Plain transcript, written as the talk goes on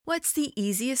What's the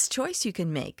easiest choice you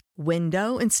can make?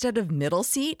 Window instead of middle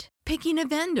seat? Picking a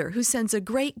vendor who sends a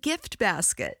great gift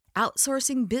basket?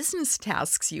 Outsourcing business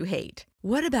tasks you hate?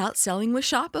 What about selling with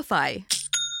Shopify?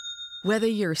 Whether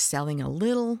you're selling a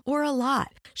little or a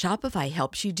lot, Shopify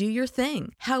helps you do your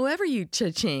thing, however you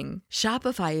cha-ching.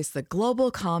 Shopify is the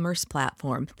global commerce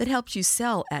platform that helps you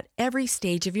sell at every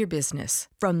stage of your business.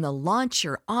 From the launch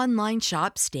your online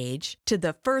shop stage to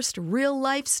the first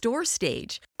real-life store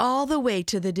stage, all the way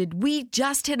to the did we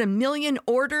just hit a million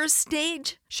orders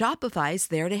stage. Shopify's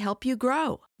there to help you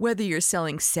grow. Whether you're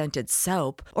selling scented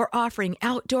soap or offering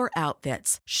outdoor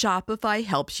outfits, Shopify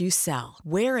helps you sell.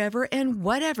 Wherever and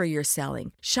whatever you're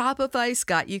selling, Shopify's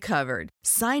got you covered.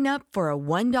 Sign up for a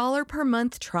 $1 per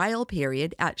month trial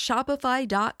period at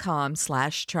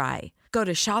shopify.com/try. Go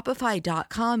to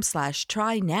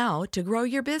shopify.com/try now to grow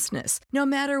your business, no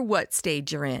matter what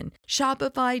stage you're in.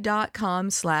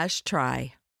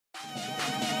 Shopify.com/try.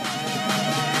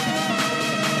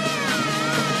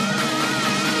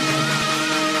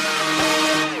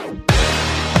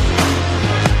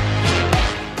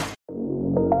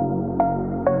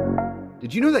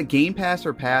 Did you know that Game Pass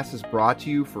or Pass is brought to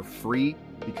you for free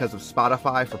because of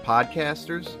Spotify for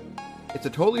podcasters? It's a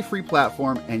totally free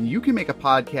platform, and you can make a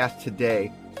podcast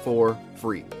today for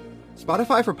free.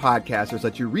 Spotify for podcasters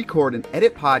lets you record and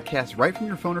edit podcasts right from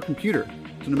your phone or computer.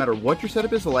 So no matter what your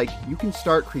setup is like, you can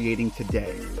start creating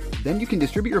today. Then you can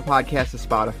distribute your podcast to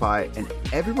Spotify and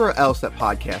everywhere else that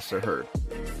podcasts are heard.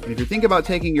 And if you're thinking about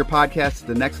taking your podcast to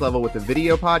the next level with a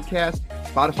video podcast,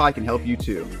 Spotify can help you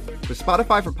too. With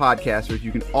Spotify for podcasters,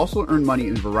 you can also earn money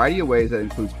in a variety of ways that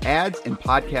includes ads and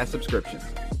podcast subscriptions.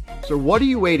 So what are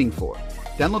you waiting for?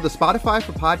 Download the Spotify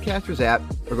for Podcasters app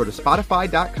or go to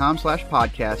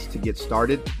spotify.com/podcast to get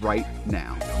started right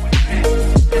now.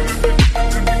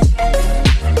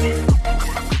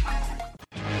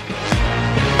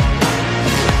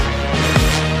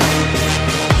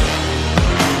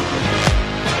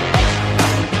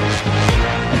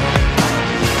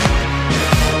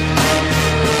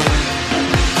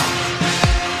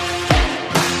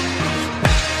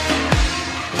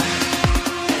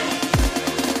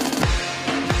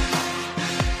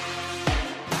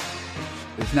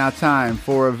 It's now time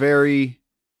for a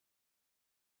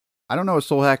I don't know what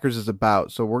Soul Hackers is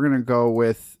about, so we're going to go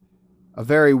with a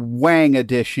very Wang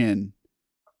edition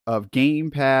of Game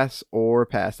Pass or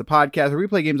Pass, the podcast where we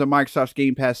play games on Microsoft's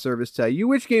Game Pass service, tell you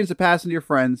which games to pass on to your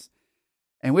friends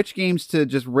and which games to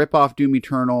just rip off Doom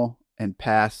Eternal and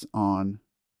pass on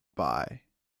by.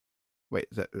 Wait,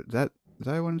 is that what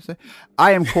I wanted to say?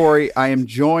 I am Corey. I am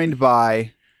joined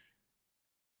by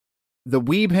the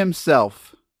weeb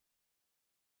himself,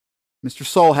 Mr.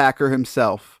 Soul Hacker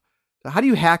himself. How do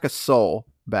you hack a soul,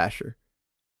 Basher?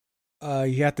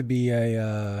 You have to be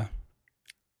an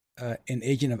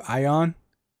agent of Ion,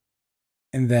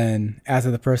 and then after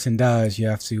the person dies, you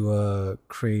have to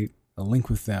create a link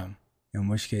with them. In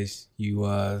which case, you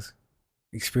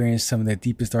experience some of their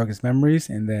deepest, darkest memories,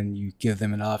 and then you give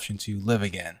them an option to live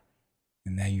again,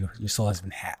 and now your soul has been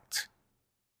hacked.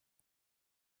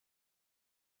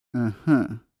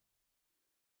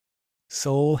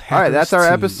 Soul Hackers. All right, that's our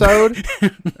episode.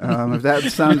 If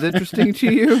that sounds interesting to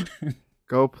you,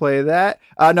 go play that.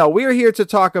 No, we are here to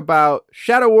talk about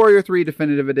Shadow Warrior 3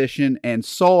 Definitive Edition and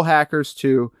Soul Hackers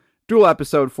 2 dual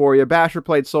episode for you. Basher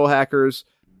played Soul Hackers.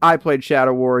 I played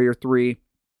Shadow Warrior 3.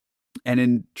 And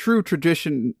in true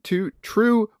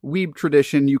weeb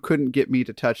tradition, you couldn't get me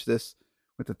to touch this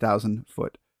with a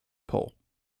 1,000-foot pole.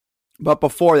 But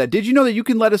before that, did you know that you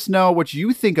can let us know what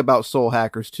you think about Soul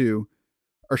Hackers 2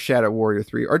 or Shadow Warrior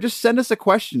 3, or just send us a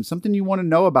question, something you want to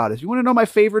know about us. You want to know my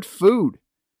favorite food.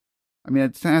 I mean,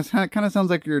 it kind of sounds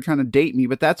like you're trying to date me,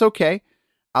 but that's okay.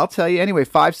 I'll tell you anyway.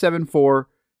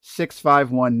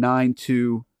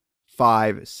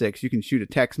 574-651-9256. You can shoot a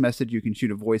text message. You can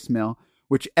shoot a voicemail,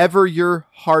 whichever your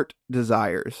heart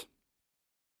desires.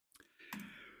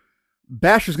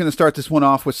 Basher's going to start this one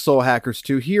off with Soul Hackers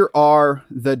 2. Here are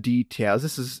the details.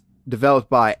 This is developed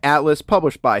by Atlas,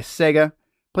 published by Sega.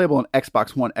 Playable on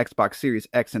Xbox One, Xbox Series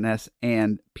X and S,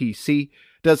 and PC.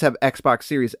 Does have Xbox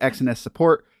Series X and S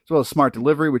support, as well as smart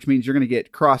delivery, which means you're going to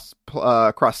get cross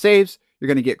saves. You're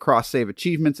going to get cross save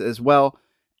achievements as well,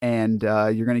 and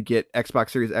you're going to get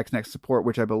Xbox Series X and S support,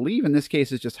 which I believe in this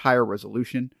case is just higher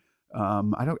resolution.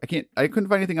 I couldn't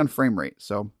find anything on frame rate,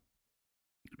 so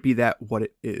be that what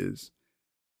it is.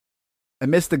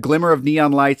 Amidst the glimmer of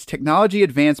neon lights, technology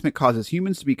advancement causes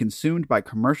humans to be consumed by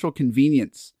commercial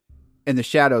convenience. In the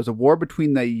shadows, a war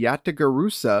between the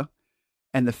Yatagarusa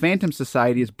and the Phantom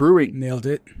Society is brewing. Nailed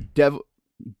it. Devil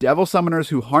summoners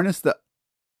who harness the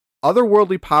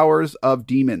otherworldly powers of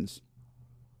demons.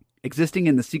 Existing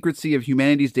in the secrecy of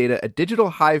humanity's data, a digital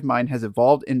hive mind has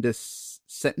evolved into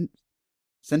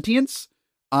sentience.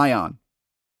 Ion.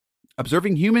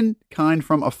 Observing humankind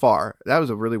from afar. That was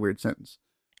a really weird sentence.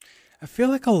 I feel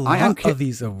like a lot of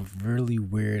these are really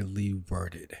weirdly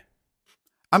worded.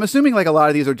 I'm assuming like a lot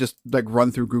of these are just like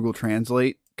run through Google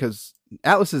Translate because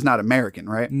Atlas is not American,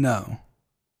 right? No.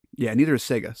 Yeah, neither is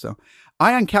Sega. So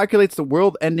Ion calculates the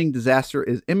world-ending disaster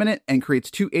is imminent and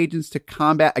creates 2 agents to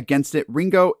combat against it,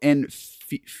 Ringo and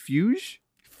Fuge?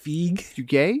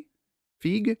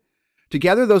 Feig?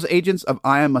 Together, those agents of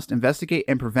Ion must investigate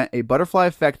and prevent a butterfly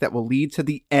effect that will lead to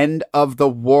the end of the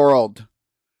world.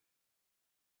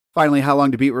 Finally, how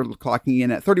long to beat? We're clocking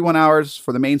in at 31 hours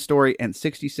for the main story and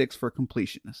 66 for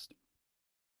completionist.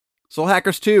 Soul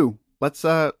Hackers 2. Let's,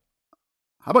 how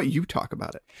about you talk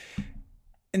about it?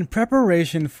 In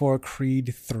preparation for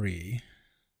Creed 3,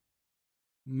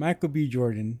 Michael B.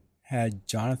 Jordan had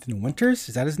Jonathan Winters.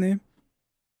 Is that his name?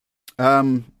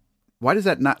 Why does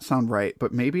that not sound right?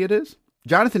 But maybe it is.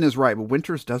 Jonathan is right, but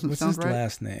Winters doesn't sound right. What's his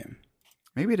last name?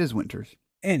 Maybe it is Winters.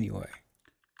 Anyway,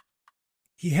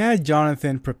 he had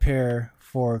Jonathan prepare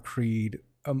for Creed,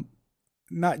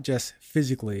 not just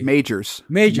physically. Majors.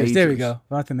 There we go.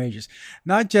 Jonathan Majors.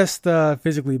 Not just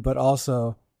physically, but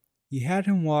also he had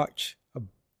him watch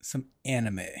some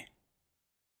anime.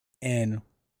 And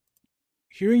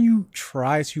hearing you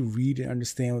try to read and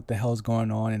understand what the hell's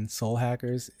going on in Soul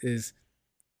Hackers is,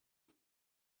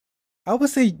 I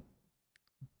would say,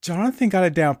 Jonathan got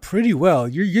it down pretty well.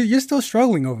 You're still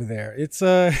struggling over there. It's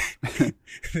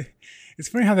it's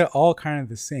funny how they're all kind of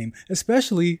the same,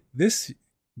 especially this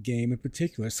game in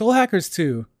particular. Soul Hackers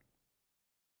 2,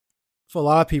 for a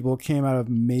lot of people, came out of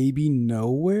maybe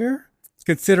nowhere,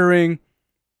 considering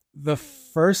the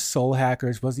first Soul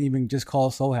Hackers wasn't even just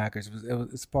called Soul Hackers.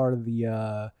 It's part of the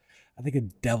I think a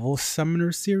Devil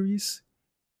Summoner series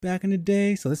back in the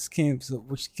day. So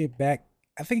which get back.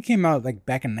 I think it came out like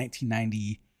back in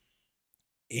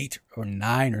 1998 or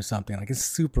 9 or something. Like it's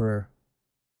super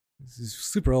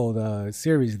old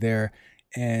series there,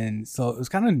 and so it was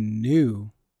kind of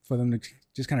new for them to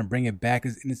just kind of bring it back.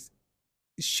 And it's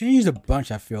changed a bunch.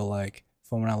 I feel like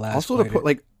from when I last also played to put it.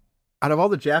 Like out of all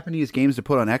the Japanese games to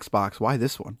put on Xbox, why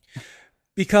this one?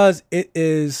 Because it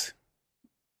is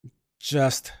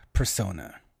just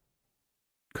Persona.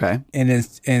 Okay,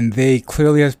 and they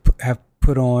clearly have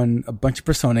put on a bunch of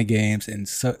Persona games, and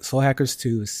Soul Hackers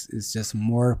 2 is just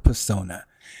more Persona.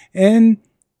 And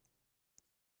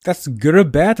that's good or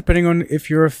bad depending on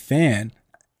if you're a fan.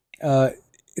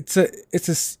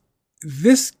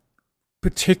 This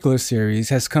particular series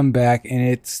has come back, and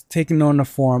it's taken on the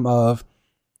form of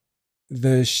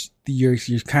your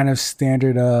kind of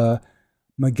standard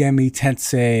Megami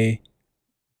Tensei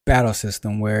battle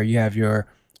system, where you have your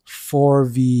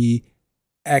 4v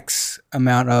X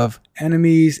amount of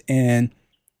enemies, and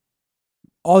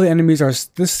all the enemies are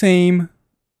the same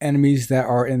enemies that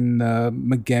are in the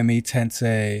Megami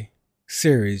Tensei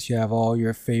series. You have all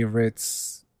your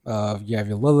favorites. You have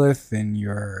your Lilith and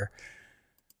your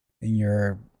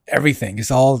everything.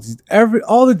 It's all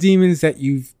the demons that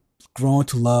you've grown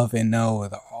to love and know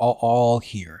are all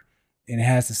here. And it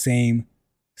has the same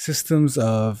systems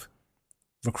of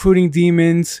recruiting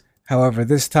demons. However,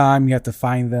 this time you have to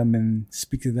find them and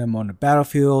speak to them on the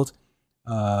battlefield.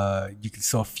 You can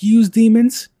still fuse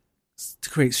demons to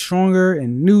create stronger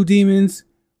and new demons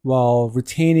while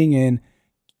retaining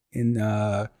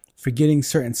and forgetting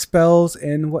certain spells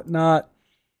and whatnot.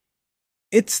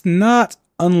 It's not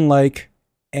unlike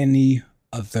any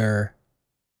other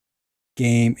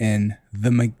game in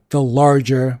the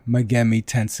larger Megami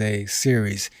Tensei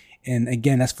series. And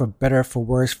again, that's for better or for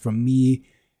worse. For me,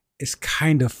 it's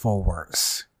kind of for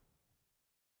worse.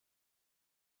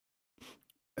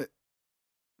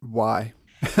 Why?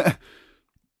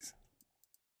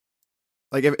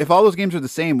 Like if all those games are the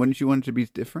same, wouldn't you want it to be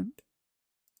different?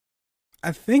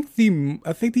 I think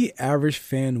the average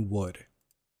fan would.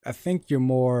 I think you're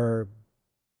more,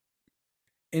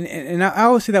 and I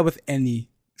always say that with any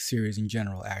series in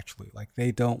general. Actually, like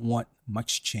they don't want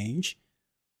much change.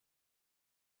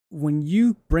 When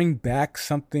you bring back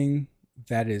something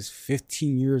that is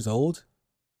 15 years old,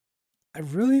 I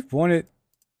really wanted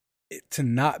it to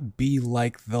not be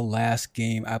like the last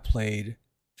game I played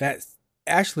that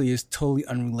actually is totally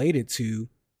unrelated to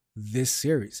this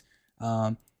series.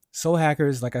 Soul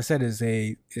Hackers, like I said, is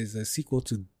a sequel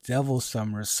to Devil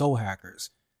Summoner Soul Hackers.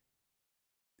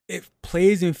 It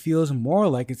plays and feels more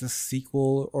like it's a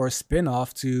sequel or a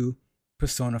spin-off to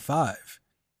Persona 5.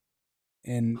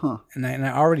 And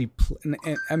I already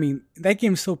I mean, that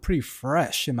game's still pretty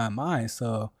fresh in my mind,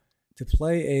 so to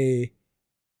play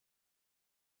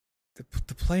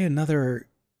to play another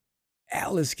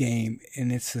Atlas game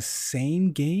and it's the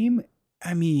same game.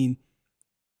 I mean,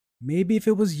 maybe if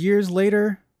it was years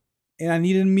later and I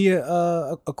needed me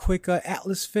a quick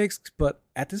Atlas fix, but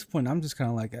at this point, I'm just kind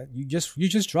of like, you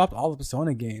just dropped all the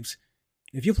Persona games.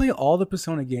 If you play all the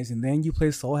Persona games and then you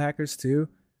play Soul Hackers too,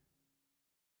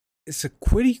 it's a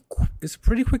pretty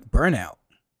quick burnout.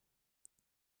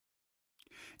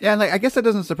 Yeah, and like I guess that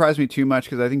doesn't surprise me too much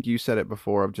because I think you said it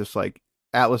before of just like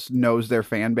Atlas knows their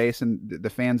fan base and the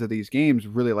fans of these games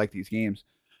really like these games.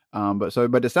 But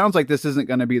it sounds like this isn't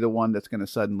going to be the one that's going to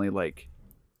suddenly like.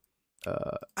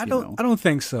 I don't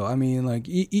think so. I mean, like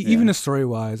even the story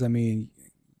wise, I mean,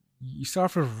 you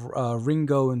start with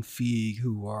Ringo and Feig,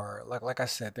 who are like I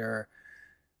said, they're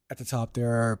at the top.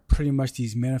 They're pretty much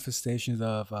these manifestations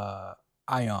of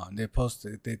Ion. They're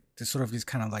sort of this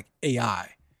kind of like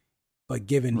AI, but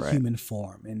given human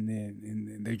form,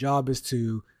 and their job is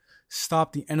to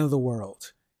stop the end of the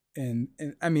world. And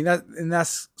I mean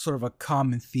that's sort of a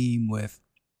common theme with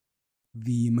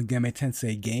the Megami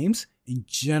Tensei games in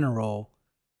general.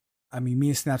 I mean, me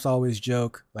and Snaps always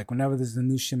joke, like whenever there's a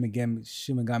new Shin Megami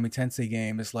Tensei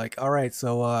game, it's like, all right,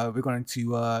 so we're going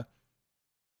to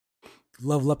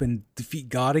level up and defeat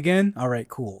God again. All right,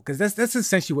 cool, because that's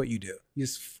essentially what you do. You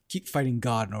just keep fighting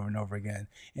God over and over again,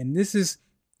 and this is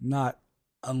not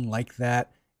unlike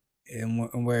that,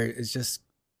 and where it's just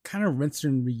kind of rinsing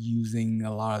and reusing a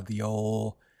lot of the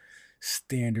old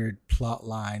standard plot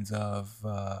lines of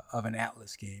an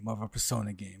Atlas game, of a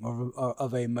Persona game,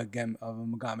 of a Megami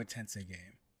Tensei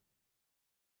game.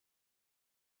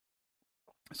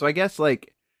 So I guess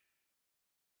like,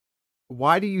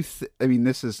 why do you? I mean,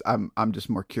 this is I'm just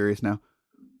more curious now.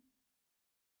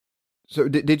 So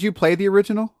did you play the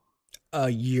original?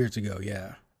 Years ago,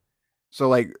 yeah. So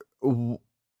like,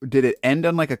 did it end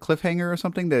on like a cliffhanger or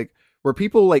something? That were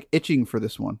people like itching for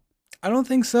this one? I don't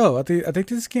think so. I think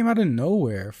this came out of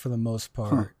nowhere for the most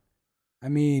part. Huh. I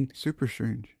mean, super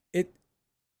strange.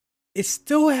 It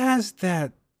still has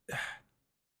that.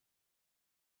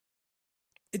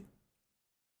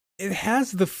 It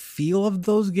has the feel of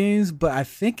those games, but I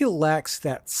think it lacks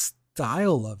that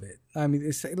style of it. I mean,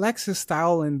 it lacks the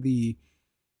style and even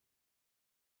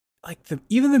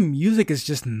the music is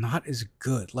just not as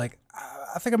good. Like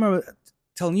I think I remember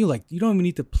telling you, like, you don't even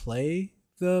need to play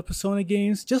the Persona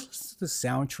games, just listen to the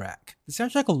soundtrack. The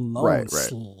soundtrack alone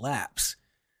slaps.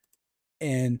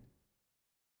 And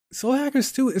Soul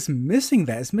Hackers 2 is missing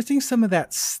that. It's missing some of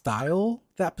that style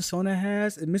that Persona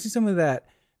has. It's missing some of that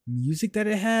music that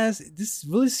it has. This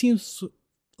really seems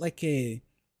like a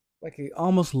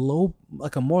almost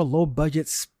like a more low budget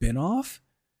spin-off.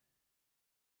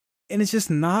 And it's just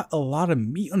not a lot of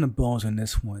meat on the bones on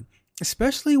this one.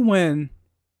 Especially when,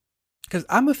 because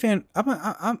I'm a fan of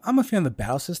the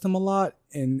battle system a lot,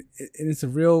 and it's a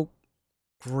real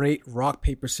great rock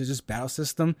paper scissors battle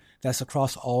system that's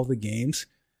across all the games.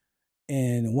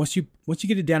 And once you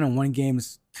get it down in one game,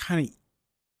 it's kind of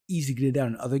easy to get it down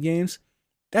in other games.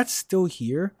 That's still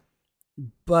here,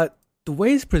 but the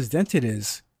way it's presented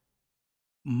is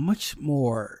much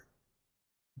more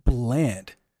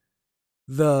bland.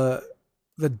 The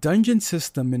dungeon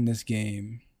system in this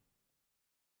game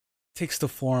takes the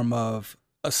form of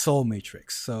a soul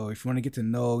matrix. So if you want to get to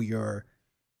know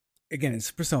again,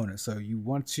 it's Persona. So you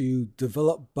want to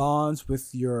develop bonds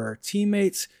with your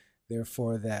teammates.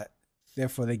 Therefore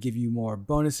they give you more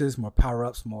bonuses, more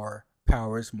power-ups, more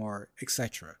powers, more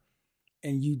etc.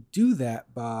 And you do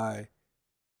that by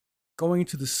going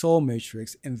into the soul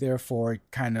matrix and therefore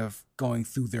kind of going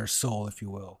through their soul, if you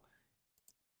will.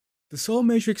 The soul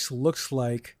matrix looks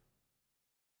like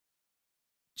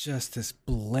just this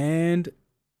bland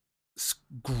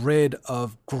grid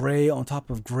of gray on top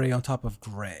of gray on top of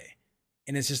gray.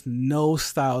 And it's just no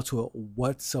style to it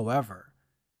whatsoever.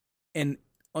 And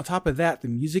on top of that, the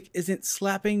music isn't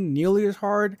slapping nearly as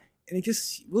hard. And it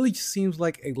just really just seems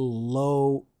like a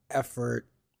low effort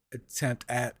attempt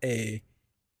at a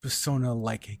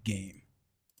Persona-like game.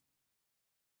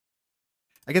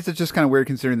 I guess it's just kind of weird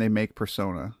considering they make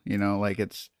Persona, you know, like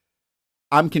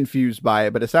I'm confused by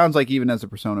it, but it sounds like even as a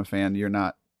Persona fan,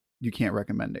 you can't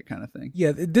recommend it kind of thing.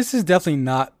 Yeah, this is definitely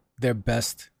not their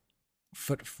best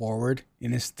foot forward,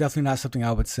 and it's definitely not something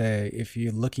I would say if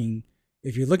you're looking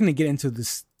to get into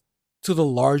the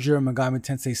larger Megami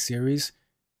Tensei series.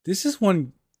 This is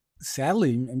one,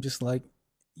 sadly, I'm just like,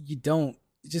 it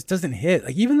just doesn't hit.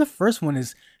 Like, even the first one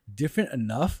is different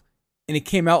enough, and it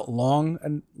came out long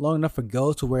enough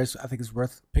ago to where I think it's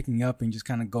worth picking up and just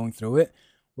kind of going through it.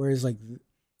 Whereas like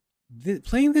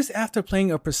playing this after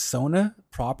playing a Persona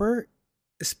proper,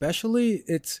 especially,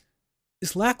 it's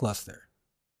lackluster.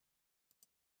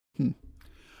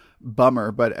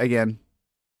 bummer. But again,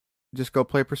 just go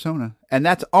play Persona, and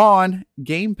that's on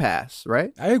Game Pass,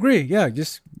 right? I agree. Yeah,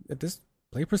 just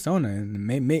play Persona,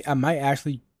 and I might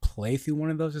actually play through one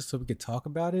of those just so we could talk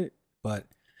about it. But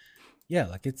yeah,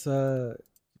 like it's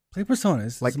play Persona.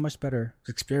 It's a much better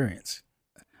experience.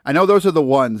 I know those are the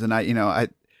ones, and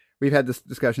we've had this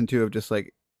discussion too of just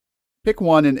like pick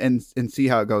one and see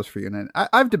how it goes for you. And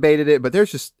I've debated it, but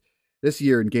there's just this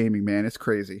year in gaming, man, it's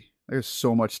crazy. There's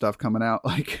so much stuff coming out,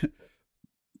 like,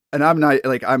 and I'm not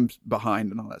like I'm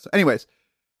behind and all that. So, anyways,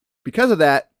 because of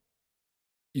that,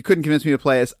 you couldn't convince me to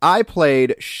play this. I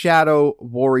played Shadow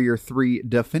Warrior 3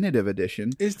 Definitive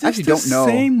Edition. Is this the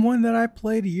same one that I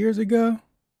played years ago?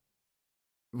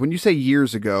 When you say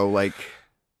years ago, like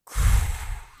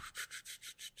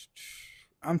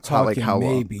I'm talking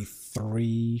maybe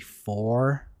 3,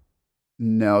 4.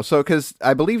 No, so because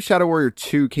I believe Shadow Warrior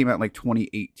 2 came out in like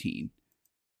 2018,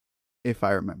 if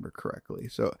I remember correctly.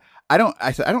 So I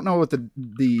don't know what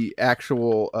the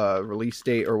actual release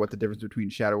date or what the difference between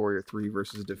Shadow Warrior 3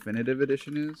 versus Definitive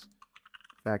Edition is.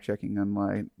 Fact checking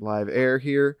on live air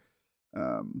here.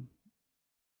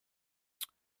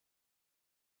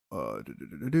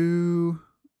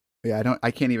 Yeah,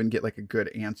 I can't even get like a good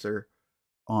answer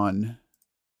on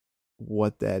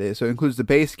what that is. So it includes the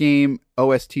base game,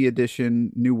 OST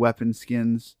edition, new weapon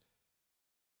skins.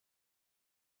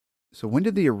 So when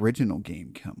did the original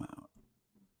game come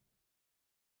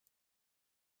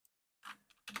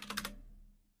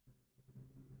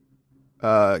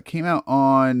out? Came out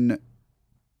on,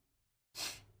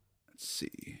 let's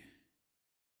see.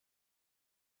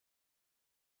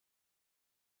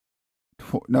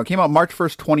 No, it came out March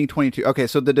 1st, 2022. Okay,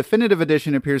 so the definitive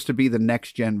edition appears to be the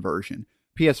next gen version.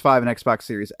 PS5 and Xbox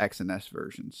Series X and S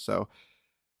versions. So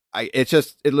it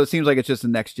seems like it's just a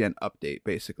next gen update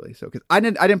basically. So cuz I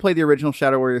didn't play the original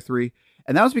Shadow Warrior 3,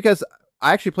 and that was because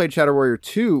I actually played Shadow Warrior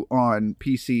 2 on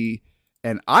PC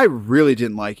and I really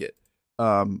didn't like it.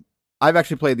 I've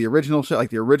actually played the original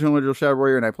Shadow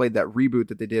Warrior, and I played that reboot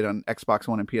that they did on Xbox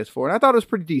One and PS4, and I thought it was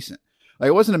pretty decent. Like,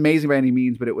 it wasn't amazing by any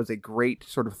means, but it was a great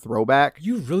sort of throwback.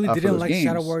 You really didn't like games.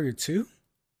 Shadow Warrior 2?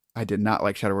 I did not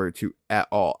like Shadow Warrior 2 at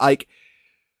all. Like,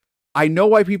 I know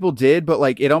why people did, but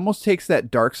like it almost takes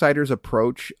that Darksiders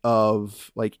approach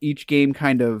of like each game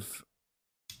kind of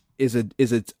is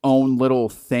its own little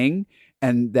thing.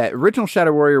 And that original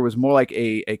Shadow Warrior was more like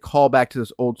a callback to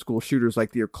those old school shooters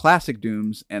like your classic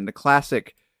Dooms and the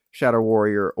classic Shadow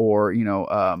Warrior, or, you know,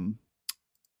 a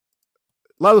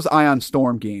lot of those Ion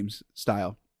Storm games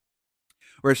style.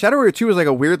 Whereas Shadow Warrior 2 was like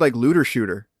a weird like looter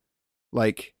shooter.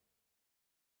 Like,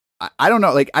 I don't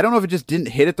know. Like, I don't know if it just didn't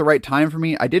hit at the right time for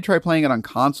me. I did try playing it on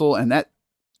console, and that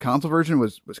console version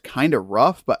was kind of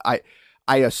rough, but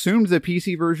I assumed the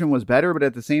PC version was better, but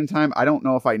at the same time, I don't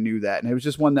know if I knew that. And it was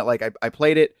just one that like I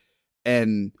played it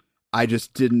and it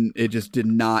just did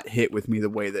not hit with me the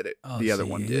way that the other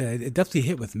one did. Yeah, it definitely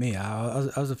hit with me. I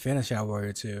was a fan of Shadow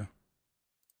Warrior 2.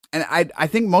 And I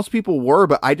think most people were,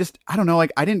 but I don't know,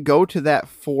 like I didn't go to that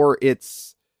for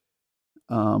its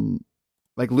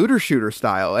like looter shooter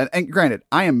style. And granted,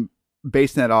 I am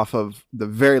basing that off of the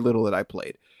very little that I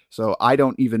played. So I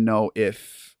don't even know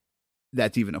if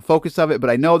that's even a focus of it, but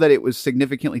I know that it was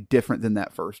significantly different than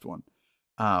that first one.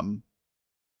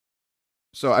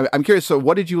 So I'm curious. So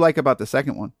what did you like about the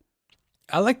second one?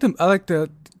 I like the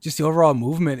just the overall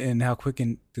movement and how quick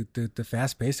and the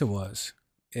fast pace it was.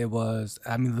 It was,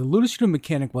 I mean, the looter shooter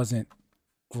mechanic wasn't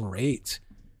great,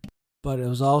 but it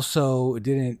was also it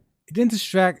didn't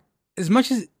distract as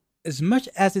much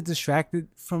as it distracted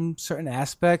from certain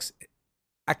aspects.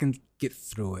 I can get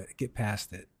through it, get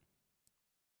past it.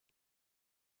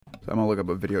 So I'm gonna look up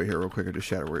a video here real quick of just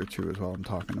Shadow Warrior 2 as well. I'm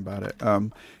talking about it.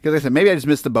 Because like I said, maybe I just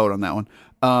missed the boat on that one.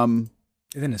 And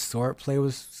then the sword play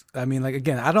was, I mean, like,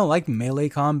 again, I don't like melee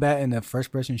combat in a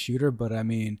first person shooter, but I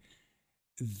mean,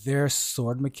 their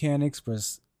sword mechanics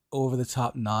was over the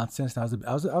top nonsense. I was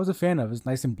a fan of it. It was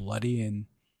nice and bloody, and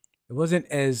it wasn't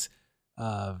as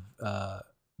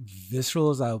visceral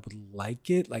as I would like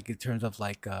it, like in terms of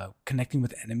like connecting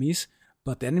with enemies.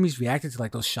 But the enemies reacted to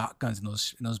like those shotguns and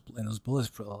those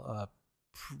bullets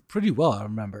pretty well, I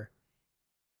remember.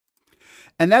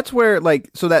 And that's where like,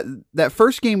 so that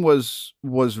first game was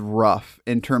rough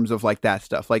in terms of like that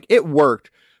stuff. Like it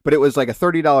worked, but it was like a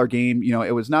 $30 game. You know,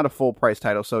 it was not a full price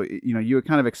title, so you know you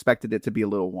kind of expected it to be a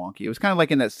little wonky. It was kind of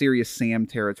like in that Serious Sam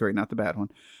territory, not the bad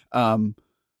one.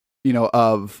 You know,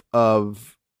 of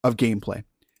gameplay,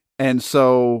 and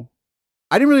so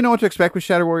I didn't really know what to expect with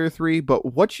Shadow Warrior 3,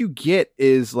 but what you get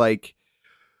is like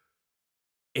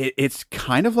it's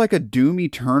kind of like a Doom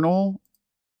Eternal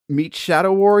meets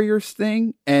Shadow Warriors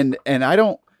thing, and I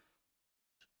don't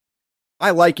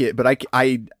I like it, but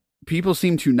I people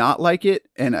seem to not like it,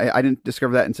 and I didn't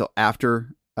discover that until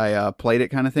after I played it,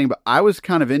 kind of thing. But I was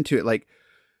kind of into it. Like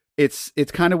it's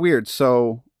kind of weird.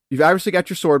 So you've obviously got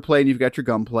your sword play and you've got your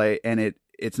gun play, and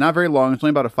it's not very long. It's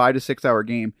only about a 5 to 6 hour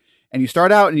game, and you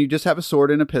start out and you just have a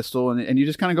sword and a pistol, and you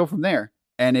just kind of go from there.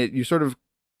 And you sort of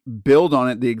build on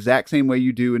it the exact same way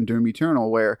you do in Doom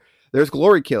Eternal, where there's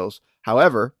glory kills.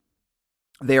 However,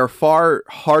 they are far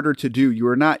harder to do. You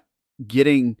are not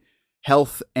getting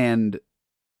health and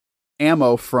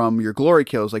ammo from your glory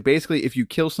kills. Like basically, if you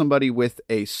kill somebody with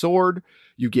a sword,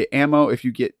 you get ammo. If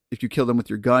you kill them with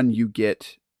your gun, you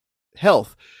get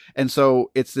health. And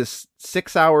so it's this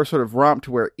 6 hour sort of romp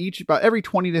to where about every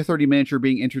 20 to 30 minutes you're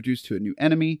being introduced to a new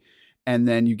enemy, and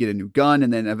then you get a new gun,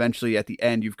 and then eventually at the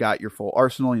end you've got your full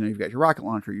arsenal. You know, you've got your rocket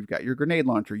launcher, you've got your grenade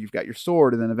launcher, you've got your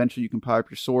sword, and then eventually you can power up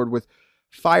your sword with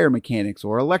fire mechanics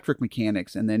or electric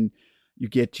mechanics, and then you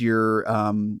get your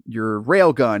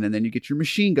rail gun, and then you get your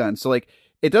machine gun. So like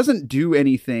it doesn't do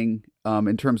anything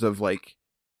in terms of like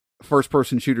first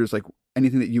person shooters, like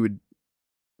anything that you would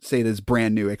say that is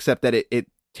brand new, except that it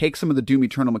takes some of the Doom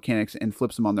Eternal mechanics and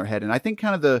flips them on their head. And I think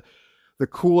kind of the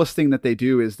coolest thing that they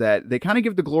do is that they kind of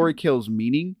give the glory kills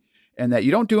meaning, and that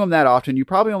you don't do them that often. You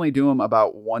probably only do them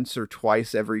about once or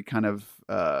twice every kind of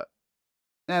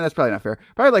that's probably not fair.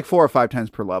 Probably like 4 or 5 times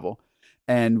per level.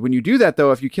 And when you do that,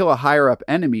 though, if you kill a higher up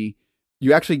enemy,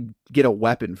 you actually get a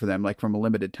weapon for them, like from a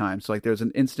limited time. So like there's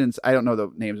an instance, I don't know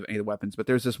the names of any of the weapons, but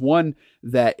there's this one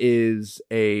that is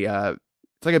it's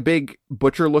like a big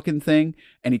butcher looking thing,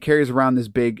 and he carries around this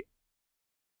big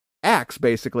axe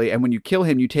basically. And when you kill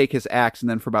him, you take his axe, and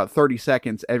then for about 30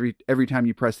 seconds, every time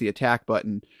you press the attack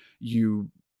button, you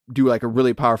do like a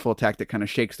really powerful attack that kind of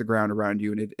shakes the ground around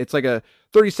you. And it's like a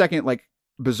 30-second like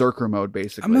berserker mode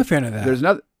basically. I'm not a fan of that.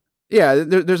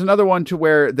 There's another one to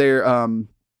where they're kind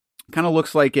of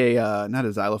looks like a not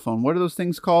a xylophone. What are those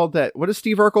things called? What does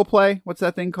Steve Urkel play? What's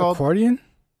that thing called?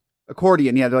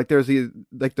 Accordion. Yeah, like there's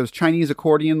those Chinese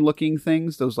accordion looking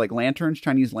things, those like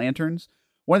Chinese lanterns.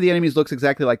 One of the enemies looks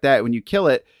exactly like that. When you kill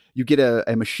it, you get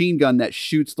a machine gun that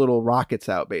shoots little rockets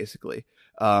out basically.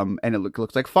 And it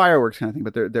looks like fireworks kind of thing,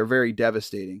 but they're very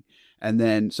devastating. And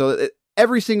then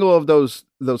every single of those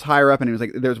higher up enemies,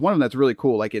 like there's one of them that's really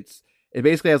cool. Like it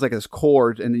basically has like this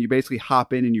cord, and then you basically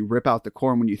hop in and you rip out the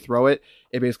core, and when you throw it,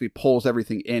 it basically pulls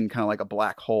everything in kind of like a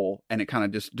black hole, and it kind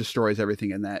of just destroys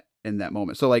everything in that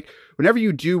moment. So like whenever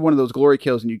you do one of those glory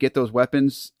kills and you get those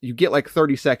weapons, you get like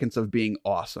 30 seconds of being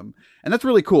awesome. And that's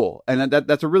really cool. And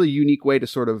that's a really unique way to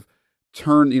sort of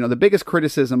turn, the biggest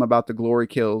criticism about the glory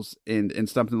kills in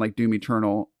something like Doom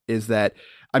Eternal is that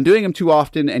I'm doing them too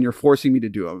often and you're forcing me to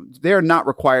do them. They're not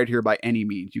required here by any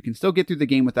means. You can still get through the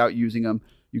game without using them.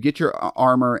 You get your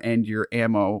armor and your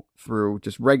ammo through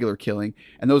just regular killing,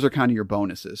 and those are kind of your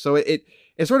bonuses. So it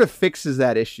sort of fixes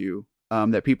that issue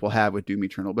that people have with Doom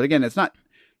Eternal. But again,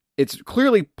 it's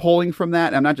clearly pulling from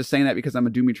that. I'm not just saying that because I'm a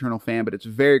Doom Eternal fan, but it's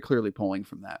very clearly pulling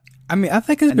from that. I mean, I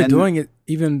think it's been doing it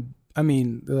even, I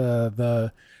mean,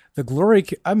 the glory,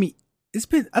 I mean, it's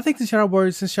been, I think since Shadow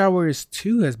Warriors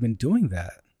 2 has been doing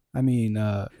that. I mean,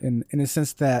 in a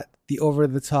sense that the over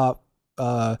the top,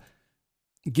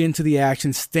 get into the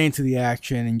action, stay into the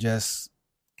action, and just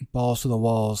balls to the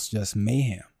walls, just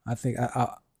mayhem. I think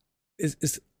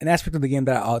it's an aspect of the game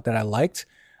that I liked.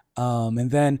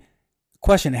 And then,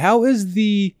 question: how is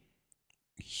the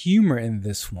humor in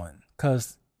this one?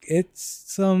 Because it's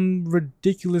some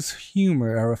ridiculous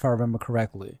humor, or if I remember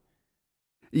correctly.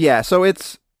 Yeah, so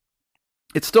it's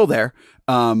still there.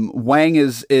 Wang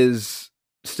is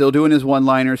still doing his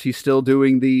one-liners. He's still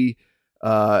doing the,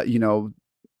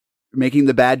 making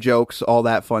the bad jokes, all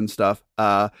that fun stuff.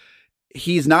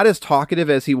 He's not as talkative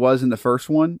as he was in the first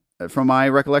one, from my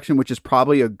recollection, which is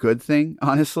probably a good thing,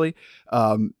 honestly.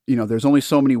 There's only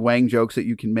so many Wang jokes that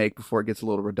you can make before it gets a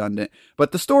little redundant.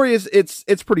 But the story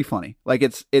it's pretty funny. Like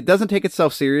it doesn't take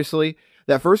itself seriously.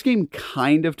 That first game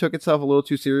kind of took itself a little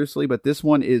too seriously, but this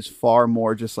one is far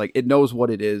more just like it knows what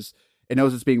it is. It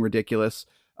knows it's being ridiculous.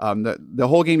 The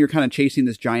whole game you're kind of chasing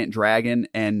this giant dragon,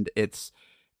 and it's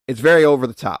very over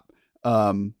the top.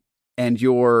 And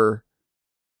your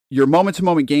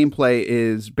moment-to-moment gameplay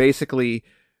is basically,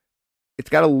 it's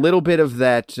got a little bit of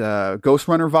that Ghost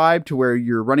Runner vibe, to where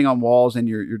you're running on walls and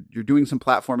you're doing some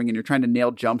platforming and you're trying to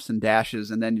nail jumps and dashes,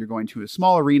 and then you're going to a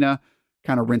small arena,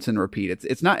 kind of rinse and repeat.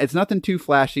 It's nothing too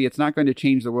flashy. It's not going to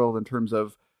change the world in terms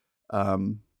of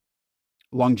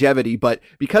longevity, but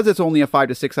because it's only a 5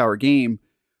 to 6 hour game,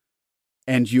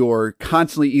 and you're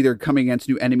constantly either coming against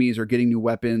new enemies or getting new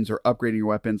weapons or upgrading your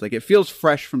weapons, like it feels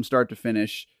fresh from start to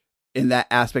finish in that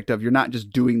aspect of you're not just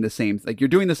doing the same, like you're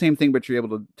doing the same thing, but you're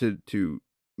able to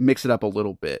mix it up a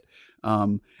little bit.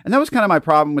 And that was kind of my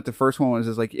problem with the first one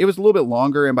was like, it was a little bit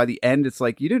longer. And by the end, it's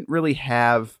like, you didn't really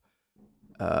have,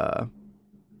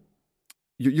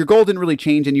 your goal didn't really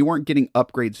change and you weren't getting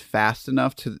upgrades fast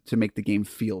enough to make the game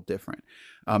feel different.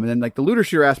 And then like the looter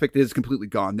shooter aspect is completely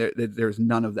gone. There's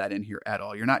none of that in here at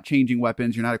all. You're not changing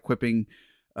weapons. You're not equipping,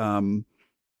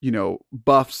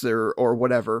 buffs or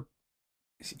whatever.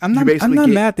 I'm not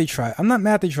mad they tried. I'm not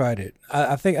mad they tried it.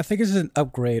 I think it's an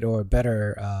upgrade or a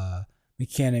better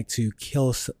mechanic to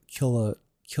kill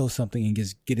something and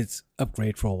just get its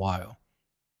upgrade for a while.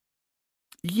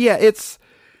 Yeah,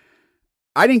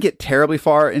 I didn't get terribly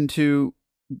far into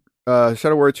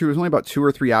Shadow Warrior 2. It was only about 2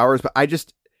 or 3 hours, but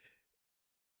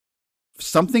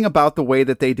something about the way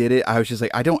that they did it, I was just like,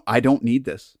 I don't need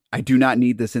this. I do not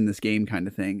need this in this game kind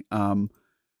of thing.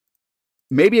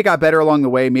 Maybe it got better along the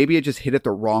way. Maybe it just hit at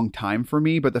the wrong time for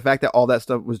me. But the fact that all that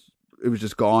stuff was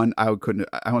just gone, I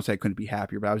won't say I couldn't be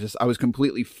happier, but I was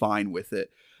completely fine with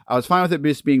it. I was fine with it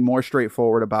just being more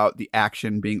straightforward about the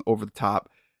action being over the top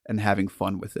and having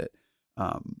fun with it.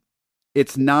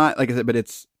 It's not, like I said, but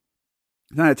it's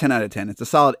not a 10 out of 10. It's a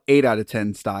solid 8 out of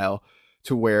 10 style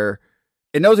to where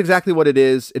it knows exactly what it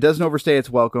is. It doesn't overstay its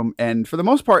welcome. And for the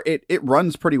most part, it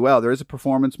runs pretty well. There is a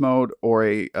performance mode or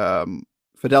a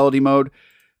fidelity mode.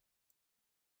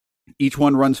 Each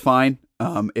one runs fine.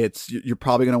 You're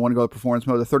probably going to want to go to performance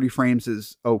mode. The 30 frames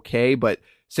is okay, but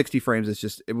 60 frames is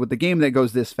just, with the game that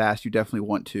goes this fast, you definitely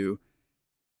want to,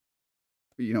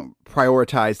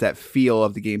 prioritize that feel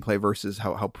of the gameplay versus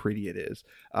how pretty it is.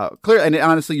 Clear. And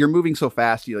honestly, you're moving so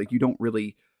fast. You're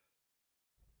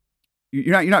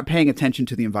not paying attention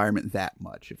to the environment that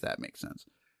much, if that makes sense.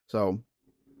 So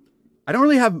I don't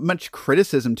really have much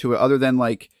criticism to it other than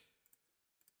like,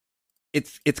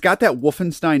 it's got that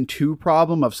Wolfenstein 2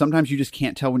 problem of sometimes you just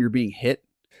can't tell when you're being hit,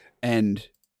 and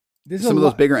some of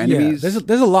those bigger enemies. Yeah,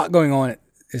 there's a lot going on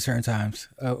at certain times.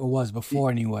 It was before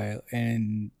anyway,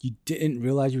 and you didn't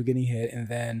realize you were getting hit, and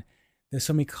then there's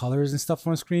so many colors and stuff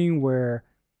on screen where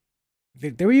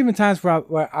there were even times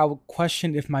where I would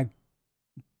question if my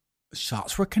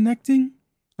shots were connecting,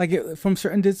 from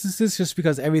certain distances, just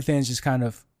because everything just kind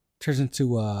of turns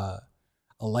into a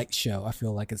light show. I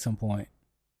feel like at some point.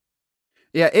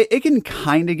 Yeah, it can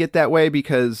kind of get that way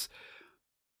because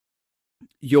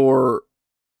you're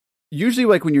usually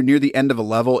like when you're near the end of a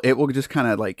level, it will just kind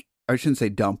of like, I shouldn't say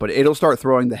dump, but it'll start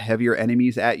throwing the heavier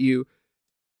enemies at you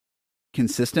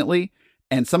consistently.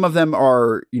 And some of them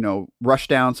are, rush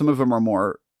down. Some of them are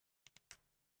more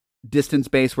distance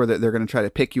based where they're going to try to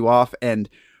pick you off. And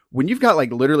when you've got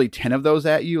like literally 10 of those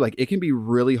at you, like it can be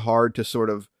really hard to sort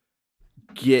of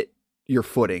get your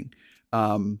footing.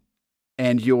 And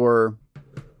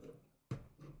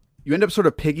you end up sort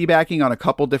of piggybacking on a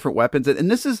couple different weapons. And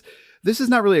this is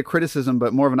not really a criticism,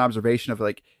 but more of an observation of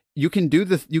like, you can do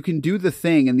the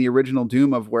thing in the original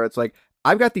Doom of where it's like,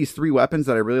 I've got these 3 weapons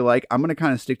that I really like. I'm going to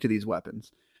kind of stick to these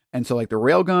weapons. And so like the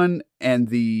railgun and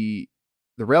the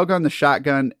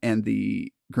shotgun and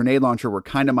the grenade launcher were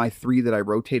kind of my 3 that I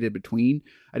rotated between.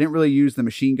 I didn't really use the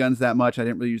machine guns that much. I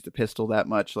didn't really use the pistol that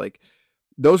much. Like,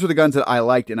 those were the guns that I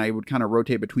liked, and I would kind of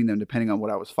rotate between them depending on what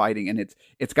I was fighting. And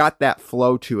it's got that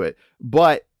flow to it,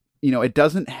 but it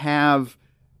doesn't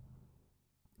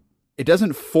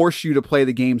force you to play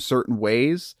the game certain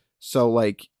ways. So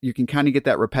like you can kind of get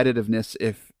that repetitiveness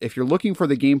if you're looking for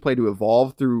the gameplay to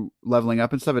evolve through leveling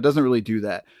up and stuff. It doesn't really do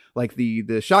that. Like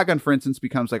the shotgun, for instance,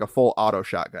 becomes like a full auto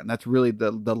shotgun. That's really the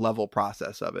level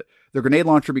process of it. The grenade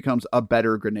launcher becomes a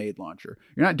better grenade launcher.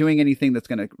 You're not doing anything that's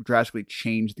going to drastically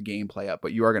change the gameplay up,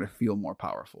 but you are going to feel more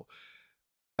powerful.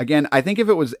 Again, I think if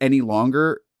it was any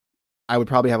longer, I would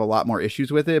probably have a lot more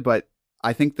issues with it, but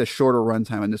I think the shorter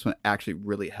runtime on this one actually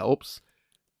really helps.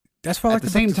 That's why at the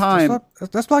same time.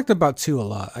 That's why I liked about 2 a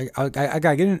lot. I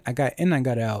got in, I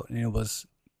got out, and it was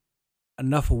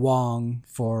enough Wong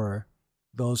for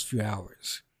those few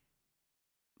hours.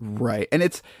 Right, and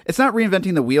it's not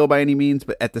reinventing the wheel by any means,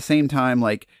 but at the same time,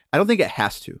 like I don't think it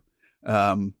has to.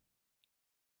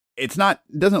 It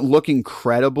doesn't look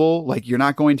incredible. Like you're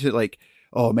not going to like,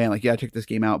 oh man, like yeah, I took this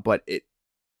game out, but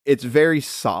it's very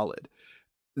solid.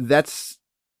 That's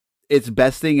its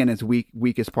best thing, and its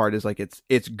weakest part is like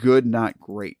it's good, not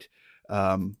great.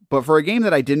 But for a game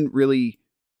that I didn't really,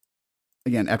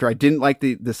 again, after I didn't like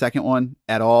the second one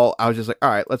at all, I was just like, all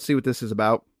right, let's see what this is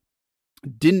about.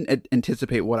 Didn't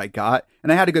anticipate what I got,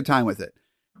 and I had a good time with it.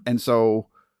 And so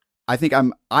I think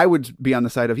I would be on the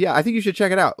side of, yeah, I think you should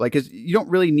check it out. Like, 'cause you don't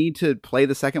really need to play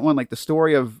the second one. Like the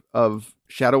story of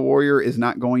Shadow Warrior is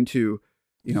not going to,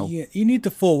 Yeah, you need the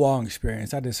full Wong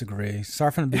experience. I disagree.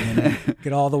 Start from the beginning.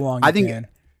 Get all the Wong you can.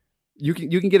 you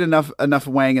can get enough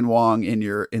Wang and Wong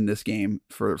in this game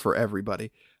for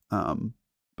everybody.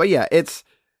 But yeah, it's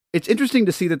interesting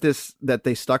to see that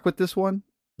they stuck with this one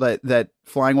that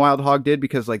Flying Wild Hog did,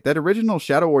 because like that original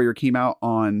Shadow Warrior came out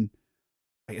on,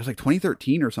 it was like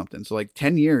 2013 or something. So like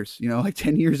 10 years, like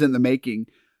 10 years in the making.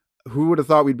 Who would have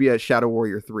thought we'd be at Shadow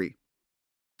Warrior 3?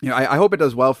 I hope it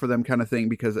does well for them, kind of thing,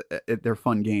 because they're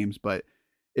fun games, but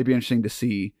it'd be interesting to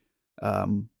see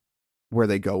where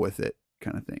they go with it,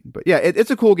 kind of thing. But yeah,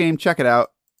 it's a cool game. Check it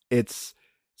out. It's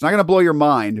not going to blow your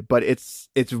mind, but it's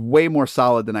way more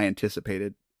solid than I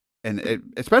anticipated. And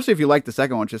especially if you like the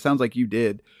second one, which it sounds like you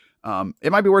did,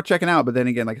 it might be worth checking out. But then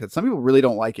again, like I said, some people really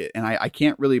don't like it, and I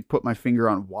can't really put my finger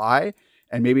on why.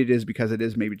 And maybe it is because it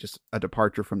is maybe just a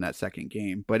departure from that second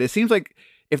game. But it seems like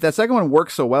if that second one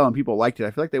worked so well and people liked it,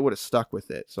 I feel like they would have stuck with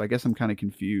it. So I guess I'm kind of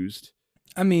confused.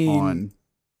 I mean,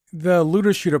 the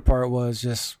looter shooter part was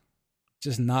just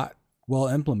not well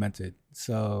implemented.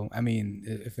 So, I mean,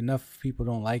 if enough people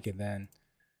don't like it, then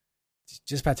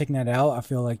just by taking that out, I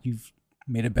feel like you've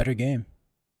made a better game.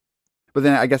 But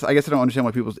then I guess I don't understand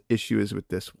what people's issue is with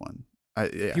this one.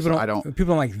 People don't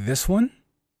like this one.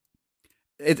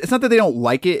 It's not that they don't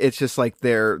like it. It's just like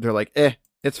they're like,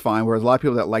 it's fine. Whereas a lot of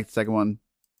people that like the second one,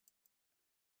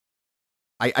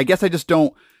 I guess I just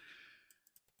don't.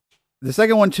 The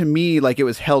second one, to me, like, it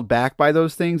was held back by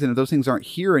those things, and if those things aren't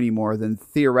here anymore, then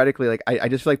theoretically, like, I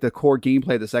just feel like the core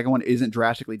gameplay of the second one isn't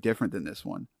drastically different than this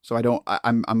one. So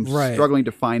I'm right. Struggling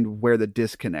to find where the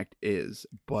disconnect is,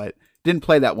 but didn't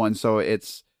play that one, so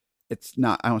it's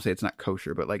not. I won't say it's not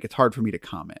kosher, but like, it's hard for me to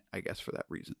comment, I guess, for that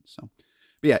reason. So,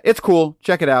 but yeah, it's cool.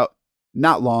 Check it out.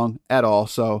 Not long at all.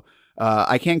 So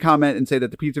I can comment and say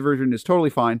that the pizza version is totally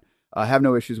fine. I have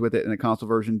no issues with it, and the console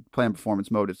version, play on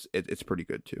performance mode, it's pretty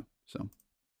good too. So,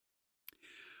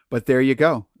 but there you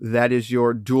go. That is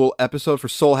your dual episode for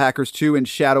Soul Hackers 2 and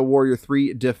Shadow Warrior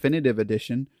 3 Definitive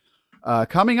Edition.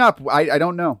 Coming up, I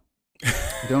don't know.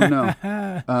 I don't know.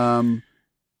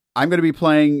 I'm going to be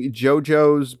playing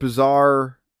JoJo's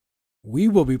Bizarre. We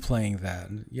will be playing that.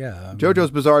 Yeah.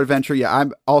 JoJo's Bizarre Adventure. Yeah,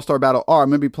 I'm All-Star Battle R. I'm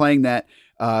going to be playing that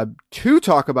to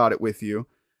talk about it with you.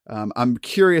 I'm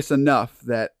curious enough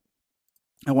that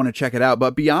I want to check it out.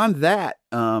 But beyond that,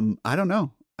 I don't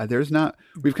know.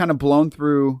 We've kind of blown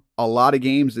through a lot of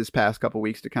games this past couple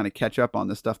weeks to kind of catch up on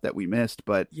the stuff that we missed.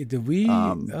 But yeah, did we?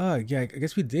 Yeah, I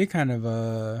guess we did kind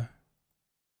of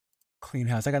clean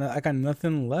house. I got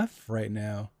nothing left right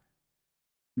now.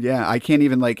 Yeah, I can't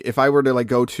even, like, if I were to like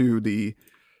go to the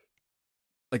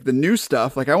new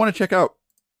stuff, like I want to check out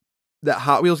that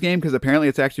Hot Wheels game because apparently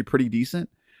it's actually pretty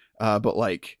decent. But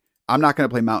like, I'm not going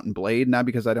to play Mountain Blade, not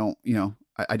because I don't,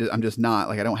 I'm just not,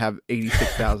 like, I don't have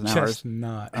 86,000 hours. Just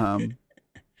not. I'm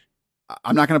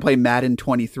not going to play Madden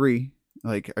 23.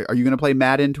 Like, are you going to play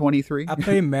Madden 23? I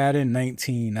play Madden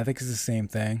 19. I think it's the same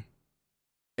thing.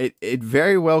 It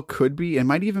very well could be. It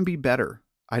might even be better.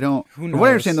 I don't. Who knows? From what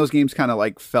I understand, those games kind of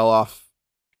like fell off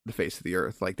the face of the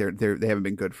earth. Like they haven't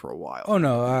been good for a while. Oh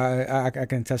no, I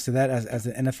can attest to that as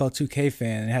an NFL 2K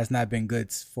fan. It has not been good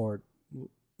for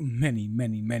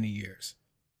many years.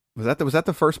 Was that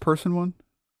the first person one?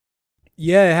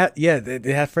 Yeah, it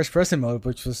had first person mode,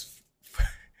 which was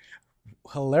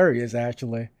hilarious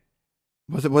actually.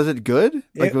 Was it good?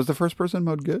 Like, was the first person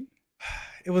mode good?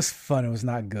 It was fun. It was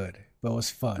not good, but it was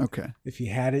fun. Okay. If you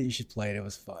had it, you should play it. It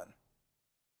was fun.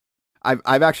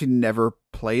 I've actually never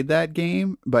played that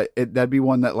game, but that'd be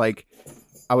one that, like,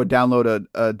 I would download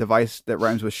a device that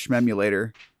rhymes with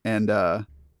Schmemulator and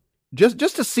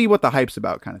just to see what the hype's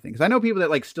about, kind of thing. Because I know people that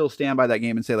like still stand by that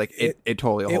game and say like it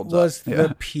totally holds up. It was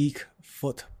the peak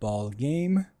football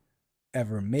game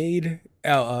ever made,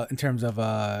 in terms of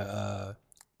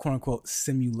quote unquote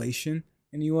simulation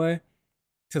anyway.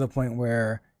 To the point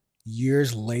where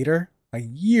years later,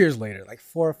 like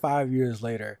 4 or 5 years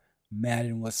later,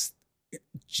 Madden was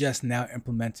just now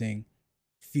implementing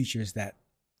features that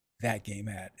game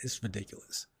had. It's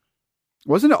ridiculous.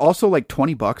 Wasn't it also like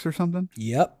 $20 or something?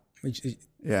 Yep.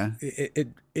 Yeah.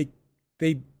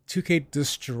 They 2K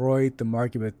destroyed the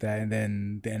market with that, and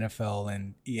then the NFL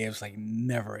and EA was like,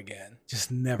 never again.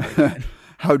 Just never again.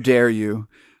 How dare you?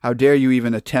 How dare you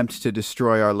even attempt to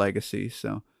destroy our legacy?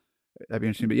 So that'd be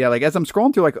interesting. But yeah, like as I'm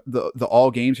scrolling through like the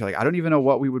all games, you're like, I don't even know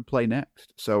what we would play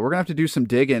next. So we're gonna have to do some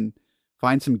digging,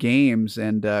 find some games,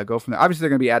 and go from there. Obviously, they're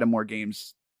gonna be adding more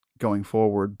games going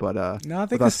forward, but no, I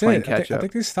think that's it. I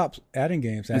think they stopped adding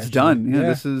games. Actually. It's done. Yeah,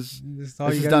 this is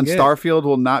done. Get. Starfield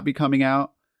will not be coming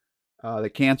out. They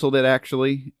canceled it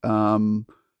actually.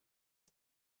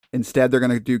 Instead, they're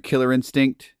gonna do Killer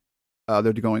Instinct.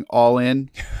 They're going all in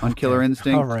on Killer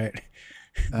Instinct. All right.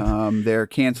 They're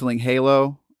canceling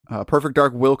Halo. Perfect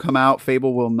Dark will come out.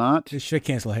 Fable will not. It should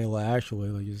cancel Halo. Actually,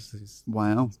 like just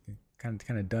Wow. kind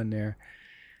of done there.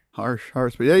 Harsh.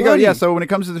 But there you go. Yeah. So when it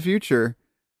comes to the future,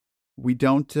 we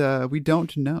don't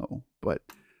know, but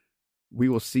we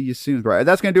will see you soon. Right.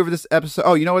 That's gonna do it for this episode.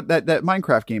 Oh, you know what? That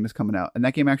Minecraft game is coming out, and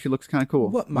that game actually looks kind of cool.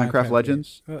 What Minecraft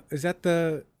Legends? Is that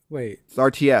the It's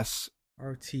RTS.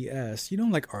 RTS. You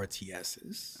don't like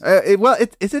RTSs.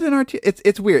 Is it an RTS?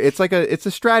 It's weird. It's like it's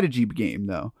a strategy game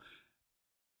though.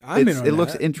 It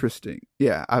looks interesting.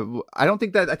 Yeah, I don't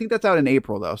think that. I think that's out in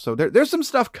April though. So there's some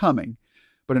stuff coming,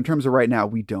 but in terms of right now,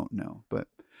 we don't know. But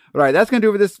all right, that's gonna do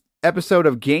it for this episode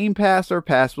of Game Pass or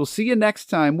Pass. We'll see you next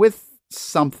time with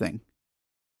something.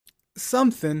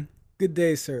 Good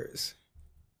day, sirs.